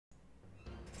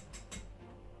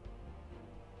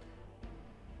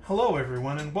Hello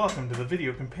everyone and welcome to the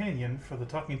video companion for the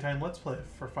Talking Time Let's Play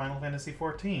for Final Fantasy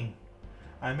XIV.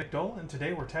 I'm McDowell and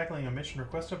today we're tackling a mission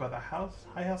requested by the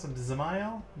High House of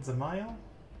Dzemael,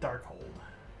 Darkhold.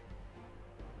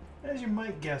 As you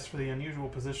might guess for the unusual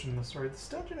position in the story, this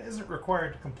dungeon isn't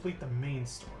required to complete the main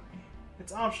story.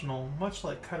 It's optional, much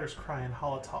like Cutter's Cry and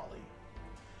Halatali.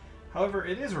 However,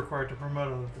 it is required to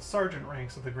promote the sergeant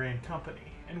ranks of the Grand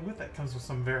Company, and with that comes with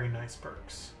some very nice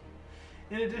perks.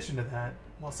 In addition to that,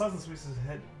 while Southern Swiss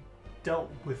had dealt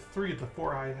with 3 of the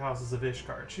 4 high houses of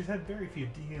Ishgard, she's had very few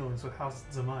dealings with House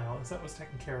Dzemael, as that was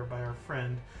taken care of by our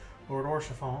friend, Lord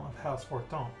Orchiffon of House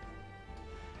Forton.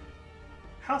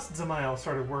 House Dzemael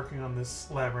started working on this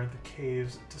labyrinth of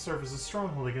caves to serve as a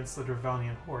stronghold against the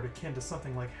Dravanian horde, akin to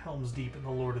something like Helm's Deep in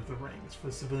The Lord of the Rings for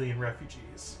the civilian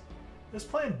refugees. This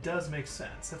plan does make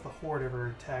sense if the horde ever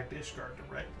attacked Ishgard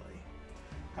directly.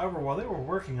 However, while they were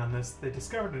working on this, they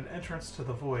discovered an entrance to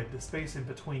the Void, the space in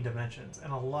between dimensions,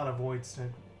 and a lot of Void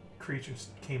creatures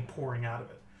came pouring out of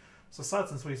it. So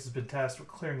Satsun Suisse has been tasked with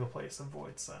clearing the place of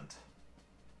Void Scent.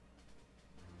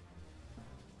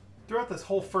 Throughout this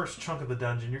whole first chunk of the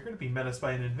dungeon, you're going to be menaced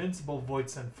by an invincible Void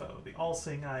Scent foe, the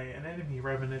All-Seeing Eye, an enemy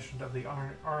reminiscent of the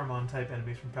Ahriman-type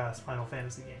enemies from past Final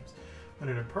Fantasy games. When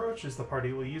it approaches the party,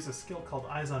 it will use a skill called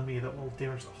Eyes on Me that will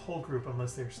damage the whole group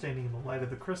unless they are standing in the light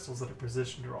of the crystals that are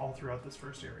positioned all throughout this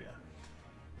first area.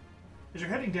 As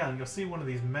you're heading down, you'll see one of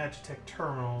these Magitech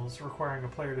terminals requiring a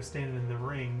player to stand in the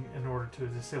ring in order to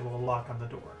disable a lock on the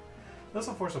door. This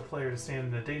will force a player to stand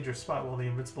in a dangerous spot while the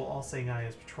invincible All-Seeing Eye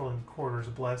is patrolling the corridors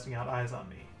blasting out Eyes on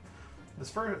Me.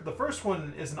 The first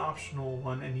one is an optional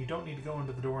one, and you don't need to go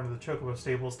into the door into the Chocobo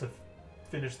stables to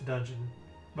finish the dungeon.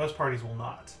 Most parties will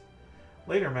not.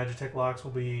 Later Magitech locks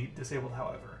will be disabled,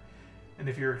 however. And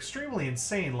if you're extremely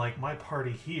insane like my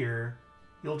party here,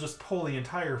 you'll just pull the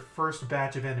entire first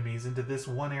batch of enemies into this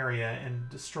one area and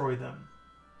destroy them.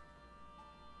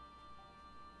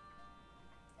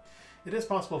 It is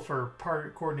possible for a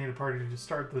coordinated party to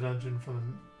start the dungeon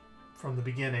from the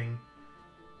beginning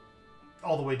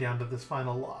all the way down to this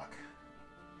final lock,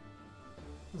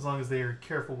 as long as they are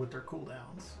careful with their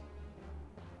cooldowns.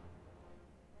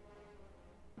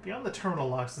 Beyond the terminal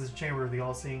locks is the chamber of the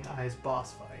All-Seeing Eye's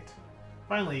boss fight.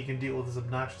 Finally, you can deal with this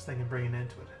obnoxious thing and bring it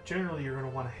into it. Generally, you're going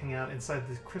to want to hang out inside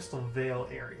the crystal veil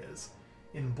areas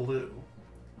in blue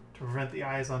to prevent the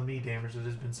Eyes on Me damage that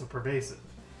has been so pervasive.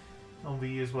 It will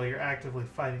be used while you're actively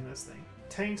fighting this thing.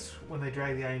 Tanks, when they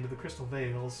drag the eye into the crystal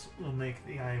veils, will make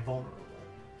the eye vulnerable.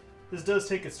 This does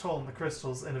take its toll on the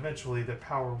crystals, and eventually their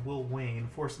power will wane,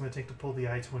 forcing the tank to pull the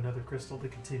eye to another crystal to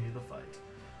continue the fight.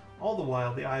 All the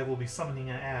while, the eye will be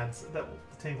summoning adds that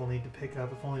the tank will need to pick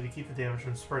up, if only to keep the damage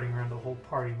from spreading around the whole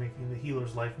party, making the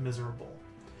healer's life miserable.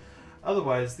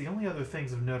 Otherwise, the only other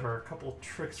things of note are a couple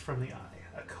tricks from the eye.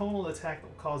 A conal attack that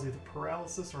will cause either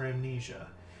paralysis or amnesia.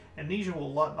 Amnesia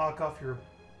will knock off your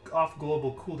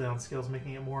off-global cooldown skills,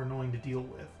 making it more annoying to deal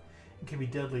with. It can be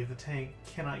deadly if the tank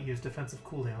cannot use defensive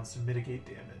cooldowns to mitigate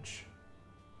damage.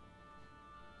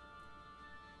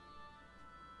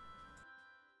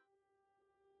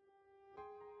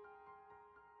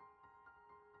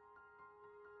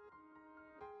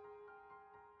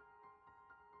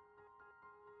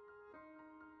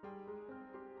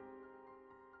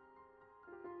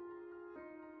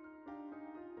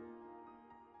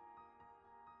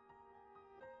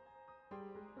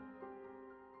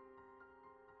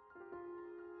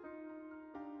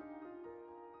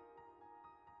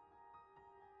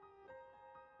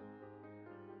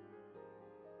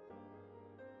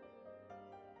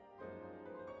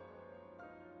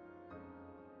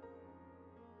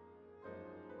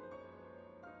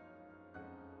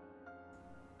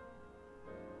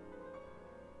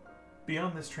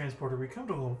 Beyond this transporter, we come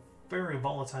to a very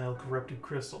volatile corrupted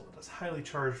crystal that is highly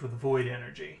charged with void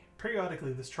energy.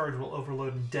 Periodically, this charge will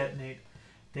overload and detonate,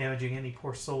 damaging any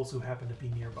poor souls who happen to be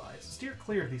nearby. So steer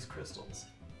clear of these crystals,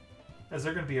 as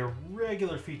they're going to be a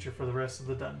regular feature for the rest of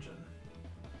the dungeon.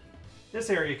 This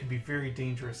area can be very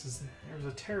dangerous, as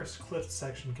there's a terraced cliff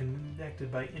section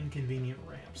connected by inconvenient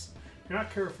ramps. If you're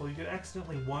not careful, you could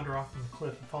accidentally wander off from the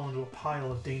cliff and fall into a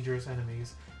pile of dangerous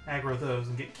enemies, aggro those,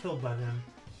 and get killed by them.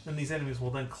 Then these enemies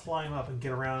will then climb up and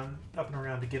get up and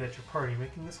around to get at your party,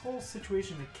 making this whole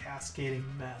situation a cascading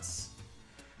mess.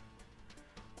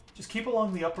 Just keep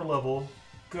along the upper level,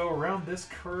 go around this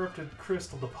corrupted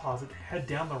crystal deposit, head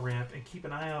down the ramp, and keep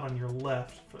an eye out on your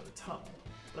left for the tunnel.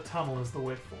 The tunnel is the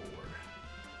way forward.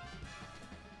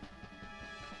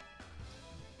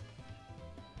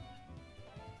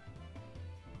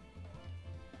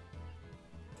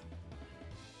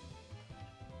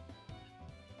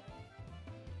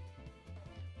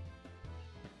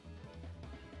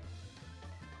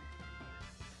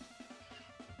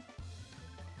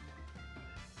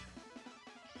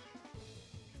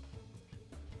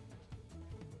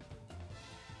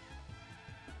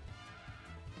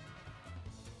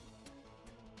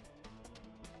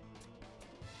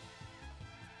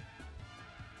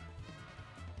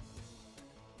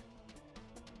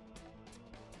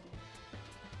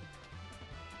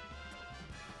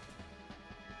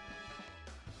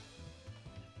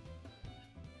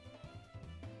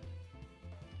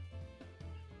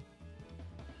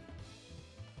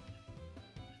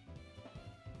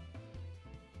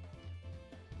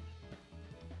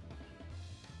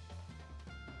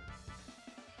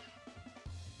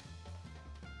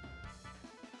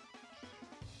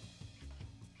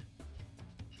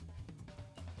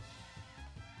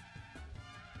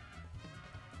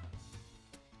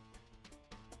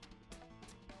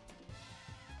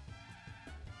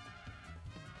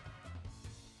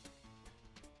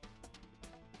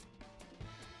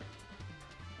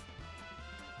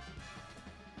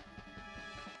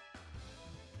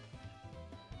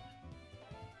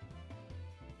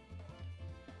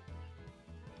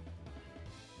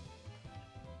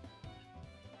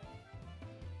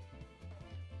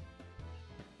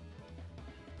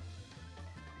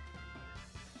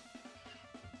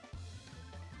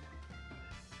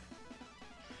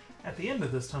 At the end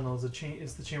of this tunnel is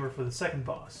the chamber for the second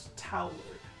boss, Towlord.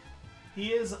 He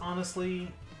is, honestly,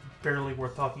 barely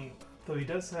worth talking about, though he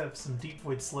does have some deep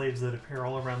void slaves that appear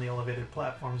all around the elevated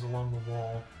platforms along the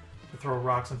wall to throw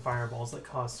rocks and fireballs that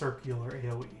cause circular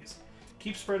AoEs.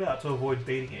 Keep spread out to avoid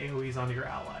baiting AoEs onto your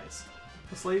allies.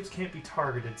 The slaves can't be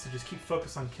targeted, so just keep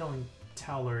focused on killing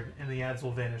Towlord and the ads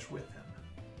will vanish with him.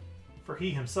 For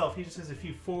he himself, he just has a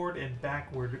few forward and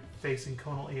backward facing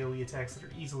conal AoE attacks that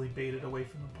are easily baited away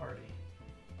from the party.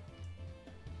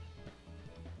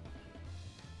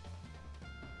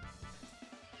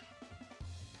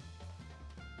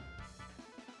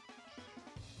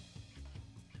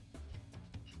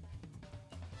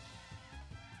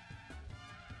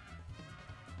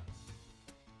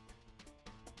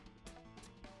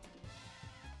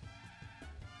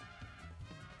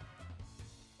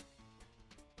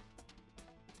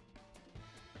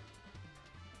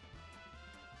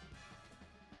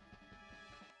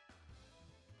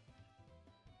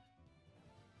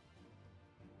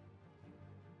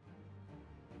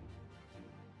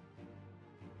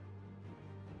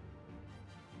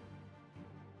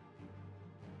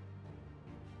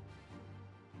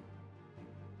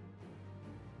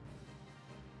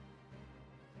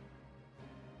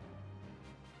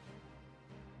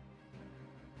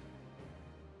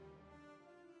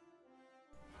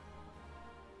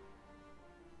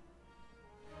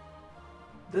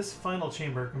 This final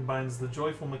chamber combines the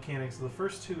joyful mechanics of the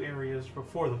first two areas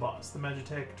before the boss, the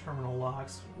Magitech terminal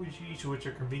locks, each of which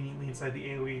are conveniently inside the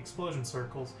AoE explosion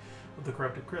circles with the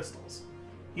corrupted crystals.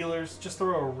 Healers, just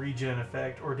throw a regen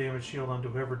effect or damage shield onto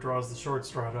whoever draws the short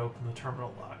straw to open the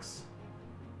terminal locks.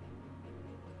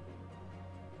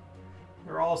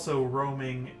 There are also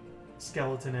roaming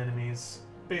skeleton enemies.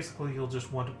 Basically, you'll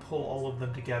just want to pull all of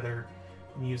them together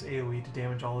and use AoE to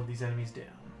damage all of these enemies down.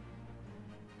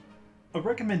 A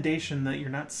recommendation that you're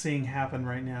not seeing happen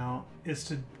right now is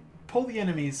to pull the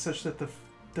enemies such that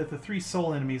the three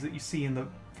soul enemies that you see in the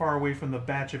far away from the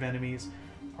batch of enemies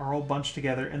are all bunched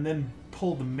together, and then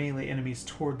pull the melee enemies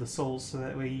toward the souls so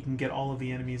that way you can get all of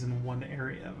the enemies in one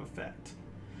area of effect.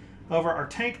 However, our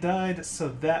tank died,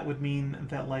 so that would mean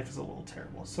that life is a little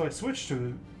terrible. So I switched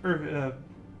to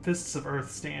Fists of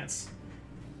Earth stance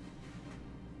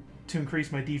to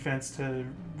increase my defense to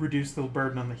reduce the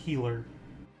burden on the healer.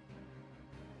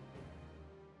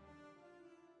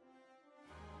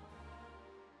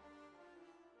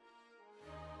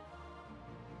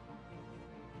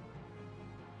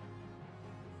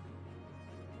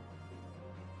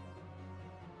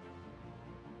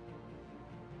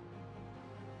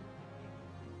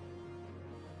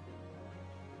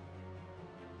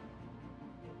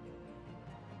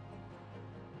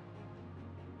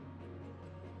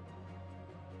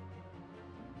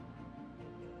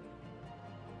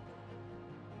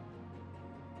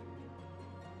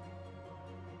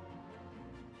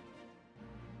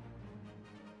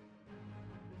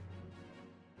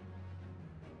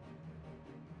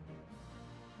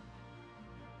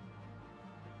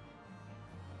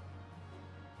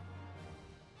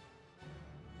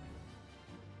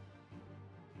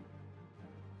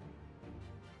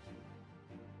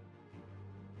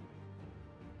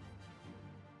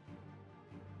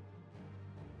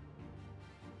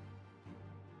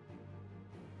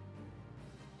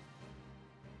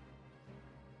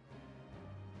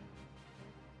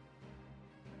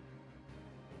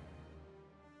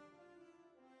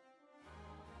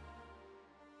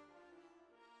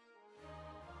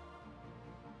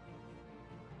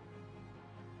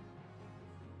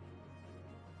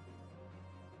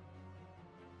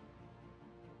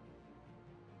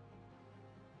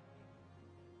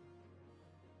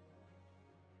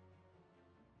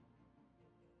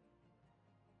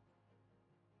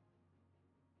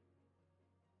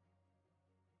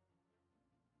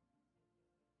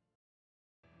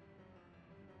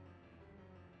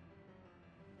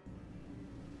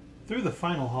 Through the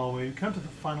final hallway, we come to the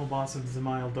final boss of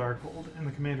Dzemael Darkhold and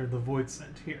the commander of the Void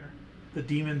Sent here, the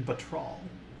demon Batral.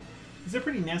 It's a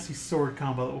pretty nasty sword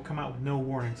combo that will come out with no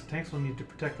warning, so tanks will need to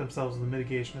protect themselves with the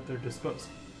mitigation at their disposal.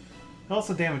 They'll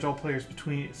also damage all players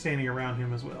standing around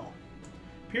him as well.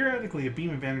 Periodically, a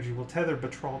beam of energy will tether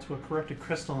Batral to a corrupted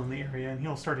crystal in the area, and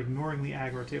he'll start ignoring the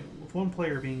aggro table, with one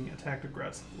player being attacked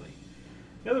aggressively.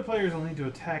 The other players will need to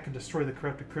attack and destroy the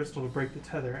corrupted crystal to break the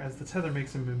tether, as the tether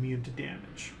makes him immune to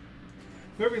damage.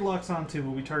 Whoever he locks onto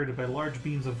will be targeted by large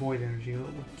beams of void energy that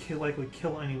will likely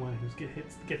kill anyone who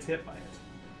gets hit by it.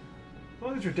 As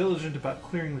long as you're diligent about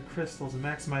clearing the crystals and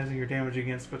maximizing your damage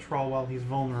against Batral while he's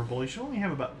vulnerable, you should only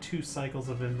have about 2 cycles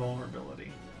of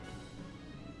invulnerability.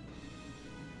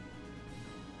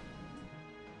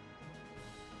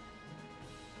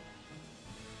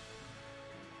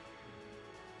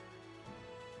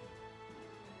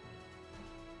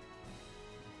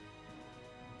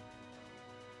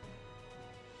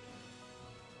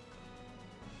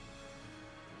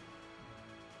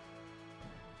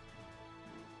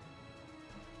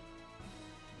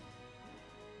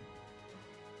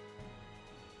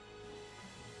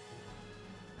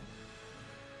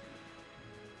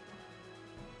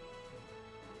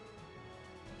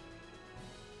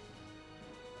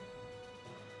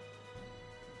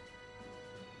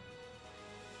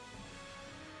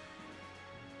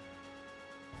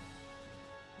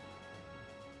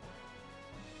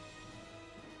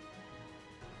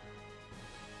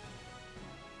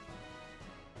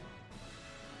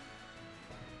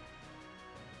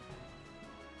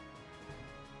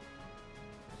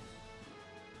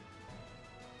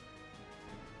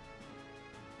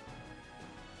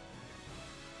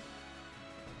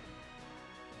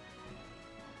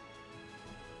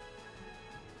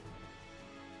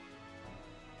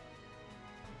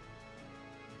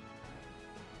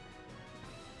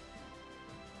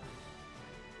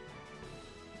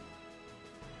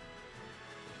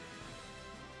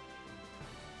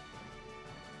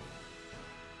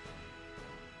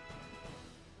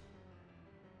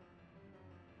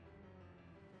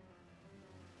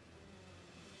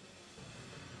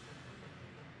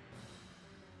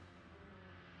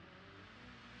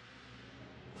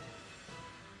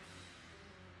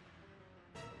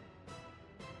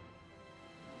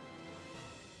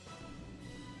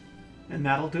 And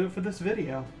that'll do it for this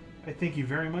video. I thank you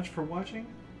very much for watching.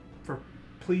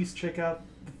 Please check out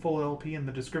the full LP in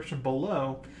the description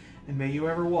below, and may you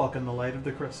ever walk in the light of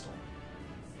the crystal.